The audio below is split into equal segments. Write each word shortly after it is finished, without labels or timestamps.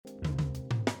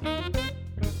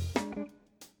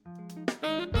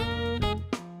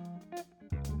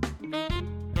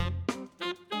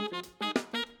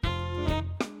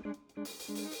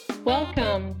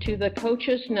Welcome to the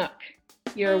Coach's Nook,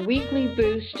 your weekly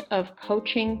boost of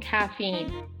coaching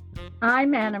caffeine.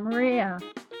 I'm Anna Maria.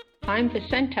 I'm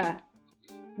Vicenta.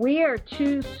 We are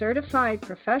two certified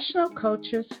professional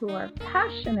coaches who are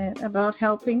passionate about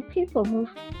helping people move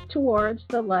towards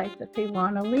the life that they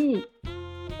want to lead.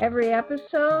 Every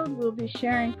episode, we'll be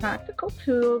sharing practical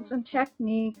tools and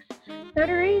techniques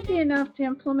that are easy enough to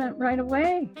implement right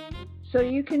away, so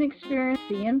you can experience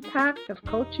the impact of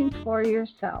coaching for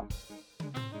yourself.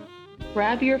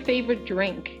 Grab your favorite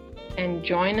drink and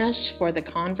join us for the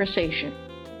conversation.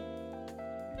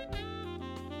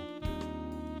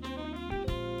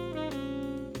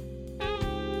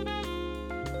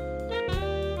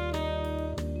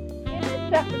 In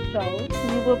this episode,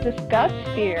 we will discuss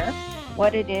fear,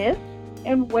 what it is,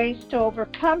 and ways to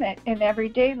overcome it in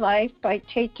everyday life by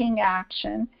taking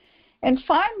action. And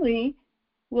finally,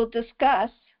 we'll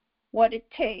discuss what it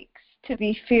takes to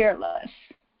be fearless.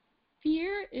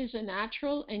 Fear is a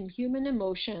natural and human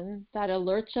emotion that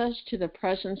alerts us to the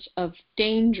presence of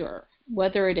danger,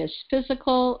 whether it is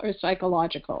physical or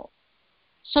psychological.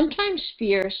 Sometimes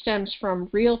fear stems from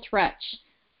real threats,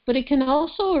 but it can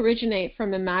also originate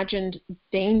from imagined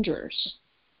dangers.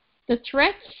 The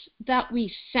threats that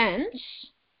we sense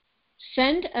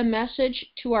send a message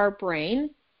to our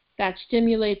brain that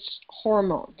stimulates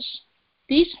hormones.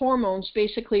 These hormones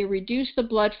basically reduce the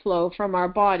blood flow from our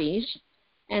bodies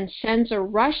and sends a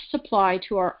rush supply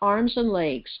to our arms and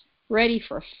legs, ready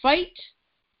for fight,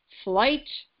 flight,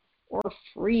 or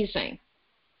freezing.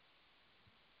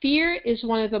 Fear is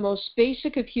one of the most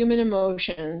basic of human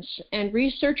emotions, and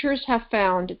researchers have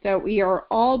found that we are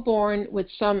all born with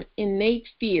some innate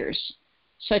fears,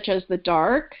 such as the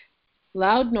dark,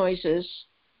 loud noises,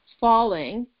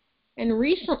 falling, and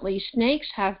recently snakes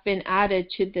have been added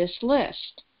to this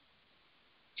list.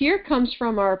 Fear comes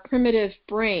from our primitive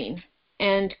brain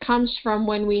and comes from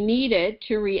when we need it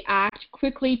to react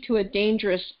quickly to a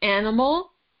dangerous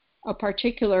animal, a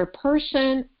particular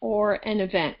person, or an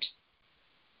event.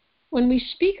 When we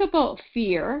speak about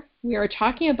fear, we are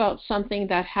talking about something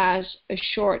that has a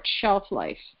short shelf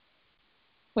life.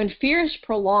 When fear is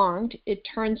prolonged, it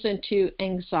turns into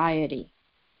anxiety.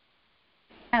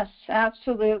 Yes,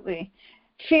 absolutely.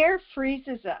 Fear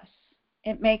freezes us.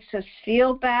 It makes us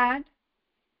feel bad.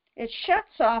 It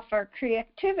shuts off our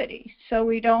creativity so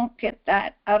we don't get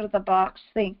that out-of-the-box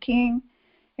thinking.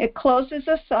 It closes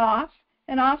us off,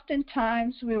 and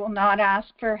oftentimes we will not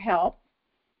ask for help.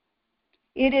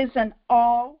 It is an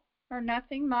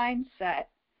all-or-nothing mindset,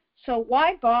 so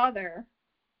why bother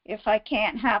if I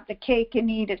can't have the cake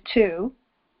and eat it too?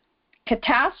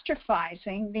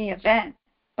 Catastrophizing the event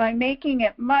by making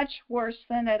it much worse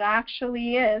than it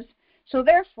actually is, so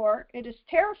therefore it is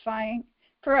terrifying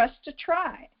for us to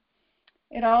try.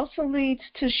 It also leads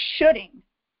to shoulding.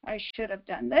 I should have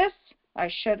done this, I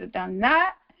should have done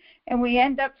that, and we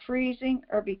end up freezing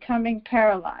or becoming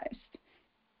paralyzed.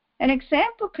 An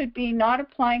example could be not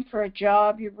applying for a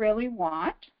job you really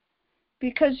want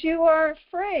because you are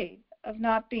afraid of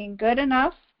not being good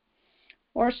enough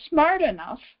or smart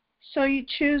enough, so you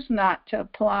choose not to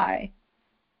apply.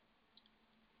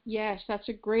 Yes, that's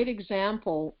a great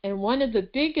example. And one of the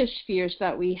biggest fears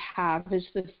that we have is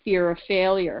the fear of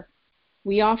failure.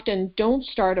 We often don't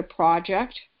start a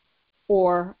project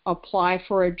or apply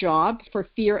for a job for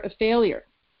fear of failure.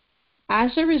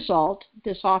 As a result,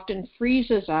 this often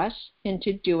freezes us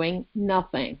into doing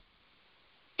nothing.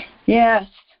 Yes.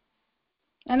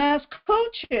 And as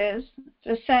coaches,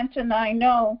 Vicente and I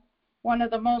know one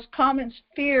of the most common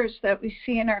fears that we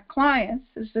see in our clients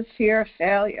is the fear of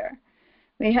failure.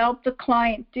 We help the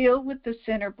client deal with this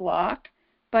inner block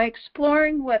by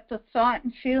exploring what the thought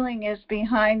and feeling is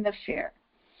behind the fear.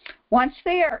 Once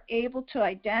they are able to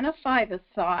identify the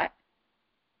thought,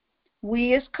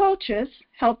 we as coaches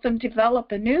help them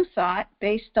develop a new thought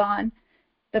based on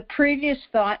the previous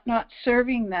thought not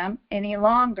serving them any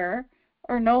longer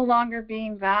or no longer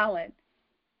being valid.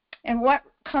 And what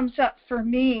comes up for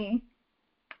me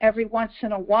every once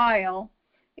in a while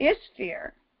is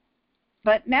fear.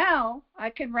 But now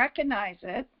I can recognize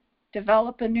it,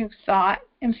 develop a new thought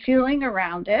and feeling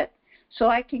around it, so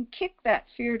I can kick that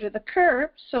fear to the curb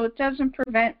so it doesn't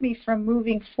prevent me from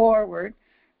moving forward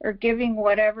or giving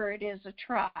whatever it is a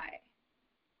try.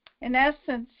 In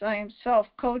essence, I am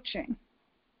self-coaching.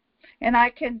 And I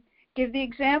can give the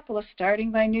example of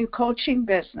starting my new coaching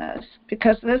business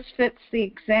because this fits the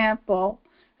example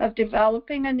of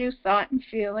developing a new thought and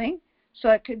feeling so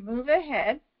I could move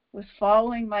ahead with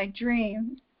following my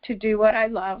dream to do what I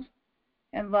love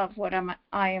and love what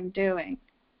I am doing.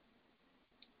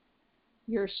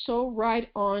 You're so right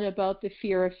on about the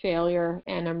fear of failure,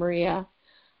 Anna Maria.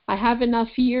 I have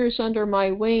enough years under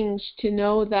my wings to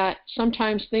know that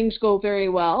sometimes things go very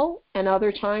well and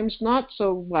other times not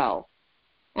so well.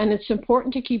 And it's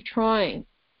important to keep trying.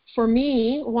 For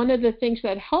me, one of the things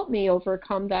that helped me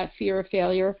overcome that fear of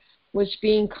failure was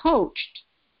being coached.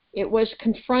 It was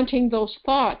confronting those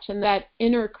thoughts and that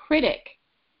inner critic.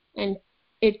 And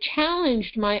it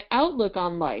challenged my outlook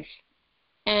on life.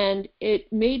 And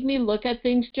it made me look at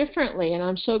things differently. And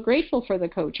I'm so grateful for the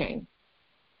coaching.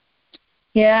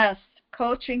 Yes,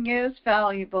 coaching is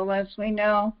valuable, as we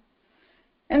know.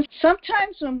 And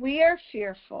sometimes when we are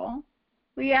fearful,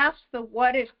 we ask the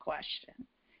what if question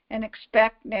and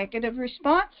expect negative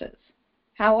responses.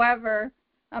 However,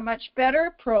 a much better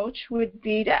approach would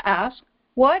be to ask,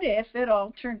 what if it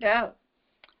all turned out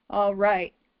all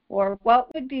right? Or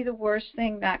what would be the worst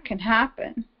thing that can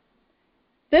happen?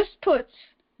 This puts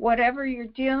whatever you're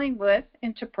dealing with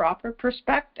into proper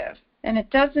perspective, and it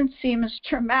doesn't seem as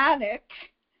traumatic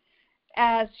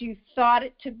as you thought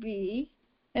it to be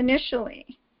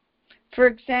initially. For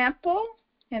example,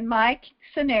 in my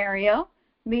scenario,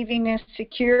 leaving a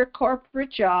secure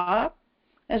corporate job,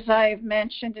 as I have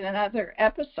mentioned in other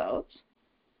episodes,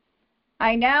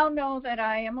 I now know that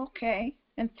I am okay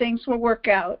and things will work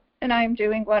out and I am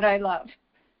doing what I love.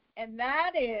 And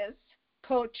that is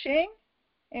coaching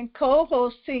and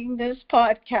co-hosting this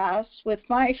podcast with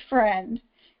my friend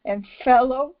and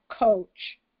fellow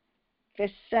coach,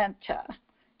 Vicenta.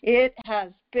 It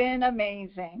has been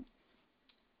amazing.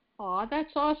 Oh,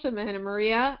 that's awesome, Anna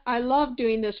Maria. I love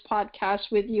doing this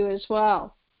podcast with you as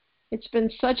well. It's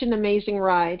been such an amazing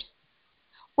ride.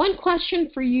 One question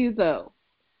for you, though.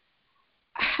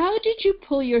 How did you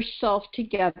pull yourself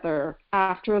together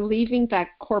after leaving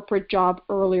that corporate job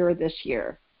earlier this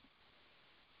year?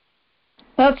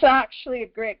 That's actually a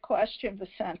great question,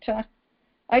 Vicenta.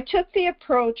 I took the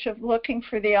approach of looking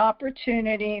for the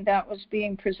opportunity that was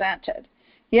being presented.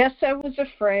 Yes, I was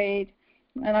afraid,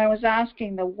 and I was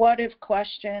asking the what-if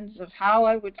questions of how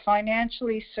I would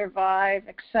financially survive,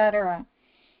 etc.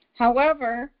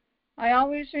 However, I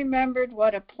always remembered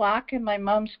what a plaque in my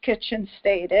mom's kitchen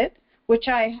stated, which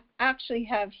I actually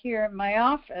have here in my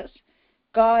office: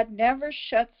 God never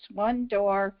shuts one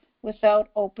door without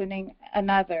opening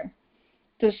another.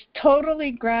 This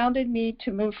totally grounded me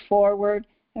to move forward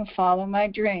and follow my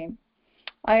dream.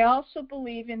 I also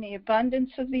believe in the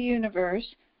abundance of the universe,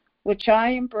 which I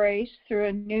embrace through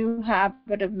a new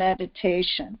habit of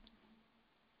meditation.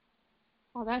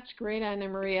 Oh, that's great, Anna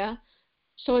Maria.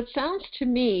 So it sounds to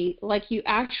me like you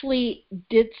actually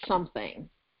did something,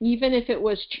 even if it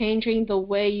was changing the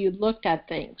way you looked at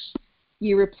things.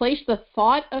 You replaced the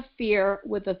thought of fear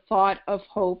with the thought of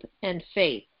hope and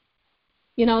faith.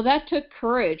 You know, that took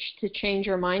courage to change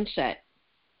your mindset.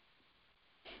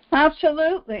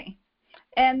 Absolutely.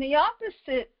 And the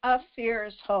opposite of fear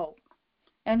is hope.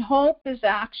 And hope is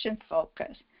action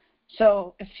focused.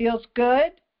 So it feels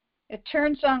good. It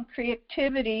turns on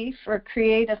creativity for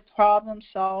creative problem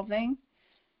solving.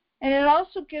 And it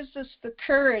also gives us the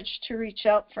courage to reach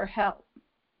out for help.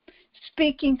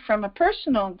 Speaking from a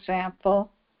personal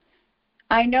example,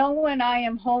 I know when I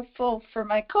am hopeful for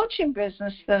my coaching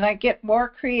business that I get more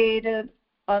creative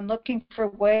on looking for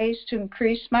ways to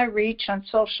increase my reach on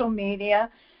social media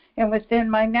and within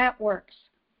my networks.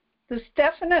 This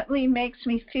definitely makes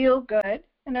me feel good,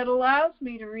 and it allows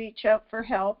me to reach out for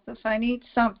help if I need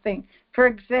something. For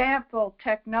example,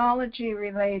 technology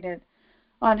related,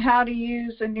 on how to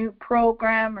use a new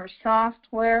program or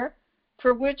software,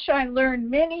 for which I learned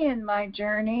many in my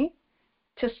journey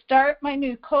to start my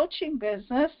new coaching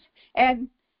business, and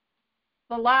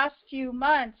the last few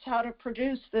months, how to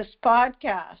produce this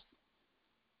podcast.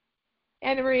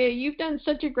 Anna Maria, you've done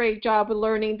such a great job of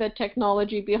learning the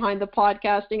technology behind the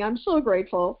podcasting. I'm so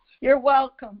grateful. You're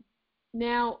welcome.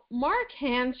 Now, Mark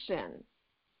Hansen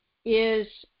is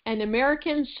an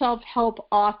American self-help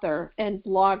author and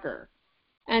blogger,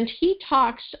 and he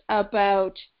talks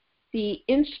about the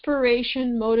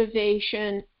inspiration,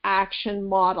 motivation, action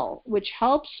model, which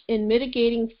helps in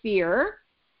mitigating fear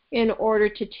in order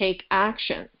to take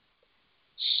action.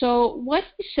 So what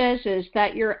he says is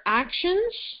that your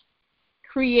actions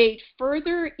create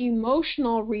further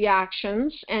emotional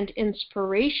reactions and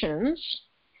inspirations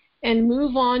and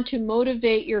move on to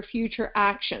motivate your future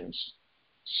actions.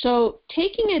 So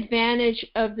taking advantage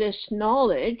of this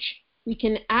knowledge, we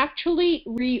can actually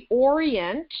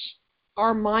reorient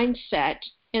our mindset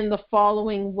in the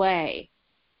following way.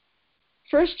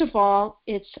 First of all,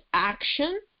 it's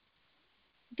action,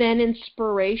 then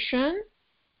inspiration,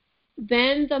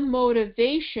 then the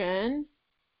motivation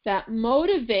that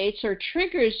motivates or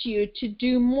triggers you to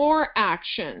do more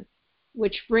action,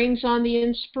 which brings on the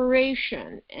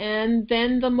inspiration and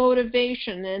then the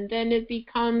motivation, and then it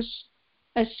becomes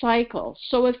a cycle.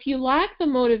 So if you lack the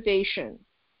motivation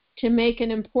to make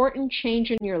an important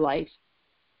change in your life,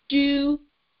 do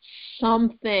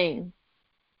something,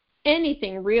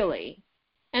 anything really,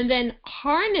 and then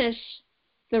harness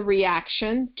the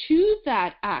reaction to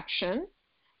that action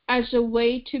as a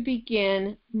way to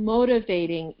begin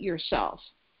motivating yourself.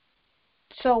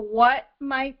 So what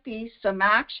might be some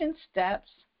action steps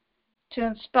to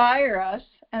inspire us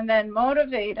and then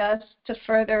motivate us to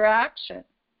further action?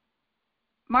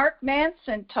 Mark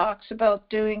Manson talks about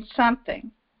doing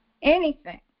something,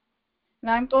 anything,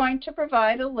 and I'm going to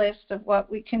provide a list of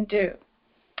what we can do.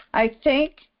 I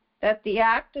think that the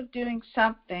act of doing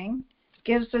something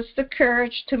gives us the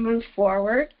courage to move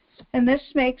forward, and this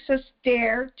makes us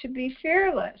dare to be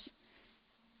fearless.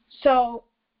 So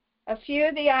a few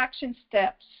of the action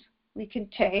steps we can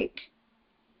take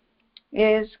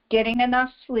is getting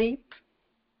enough sleep,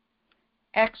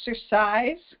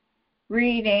 exercise,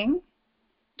 reading,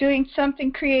 doing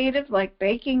something creative like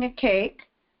baking a cake,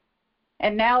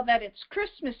 and now that it's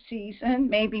Christmas season,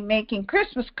 maybe making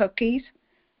Christmas cookies,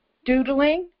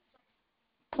 doodling,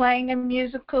 playing a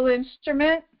musical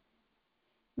instrument,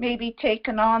 maybe take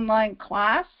an online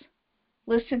class,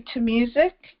 listen to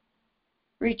music,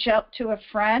 reach out to a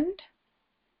friend,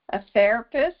 a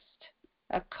therapist,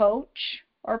 a coach,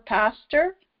 or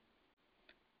pastor.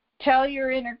 Tell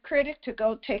your inner critic to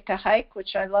go take a hike,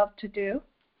 which I love to do,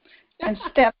 and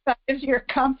step out of your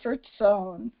comfort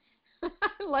zone.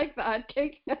 I like that.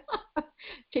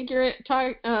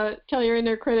 Tell your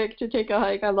inner critic to take a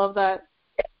hike. I love that.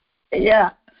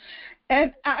 Yeah.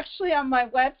 And actually on my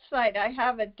website, I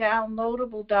have a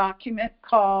downloadable document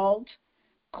called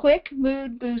Quick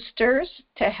Mood Boosters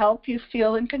to help you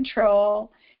feel in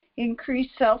control, increase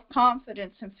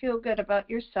self-confidence, and feel good about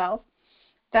yourself.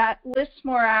 That lists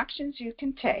more actions you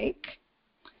can take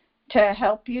to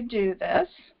help you do this.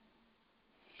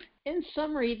 In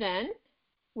summary, then,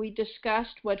 we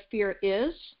discussed what fear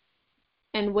is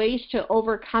and ways to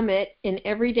overcome it in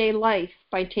everyday life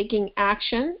by taking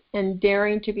action and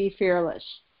daring to be fearless.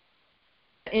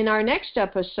 In our next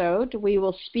episode, we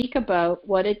will speak about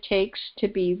what it takes to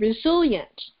be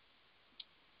resilient.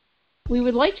 We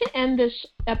would like to end this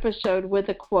episode with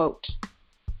a quote.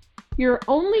 Your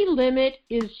only limit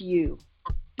is you.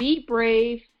 Be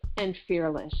brave and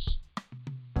fearless.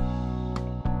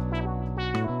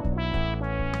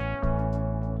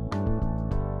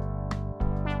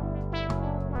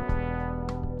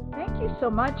 Thank you so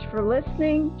much for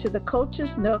listening to the Coach's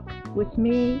Nook with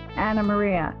me, Anna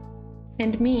Maria.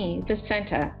 And me,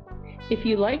 Vicenta. If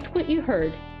you liked what you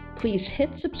heard, please hit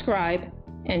subscribe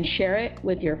and share it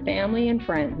with your family and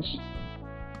friends.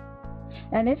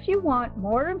 And if you want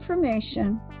more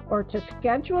information or to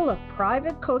schedule a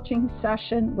private coaching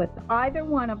session with either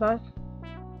one of us,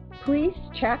 please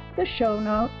check the show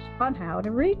notes on how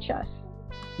to reach us.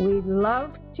 We'd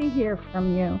love to hear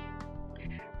from you.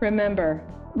 Remember,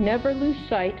 never lose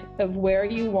sight of where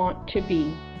you want to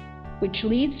be, which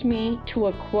leads me to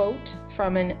a quote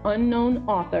from an unknown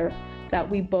author that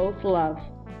we both love.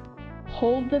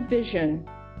 Hold the vision,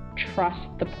 trust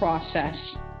the process.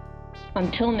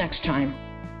 Until next time.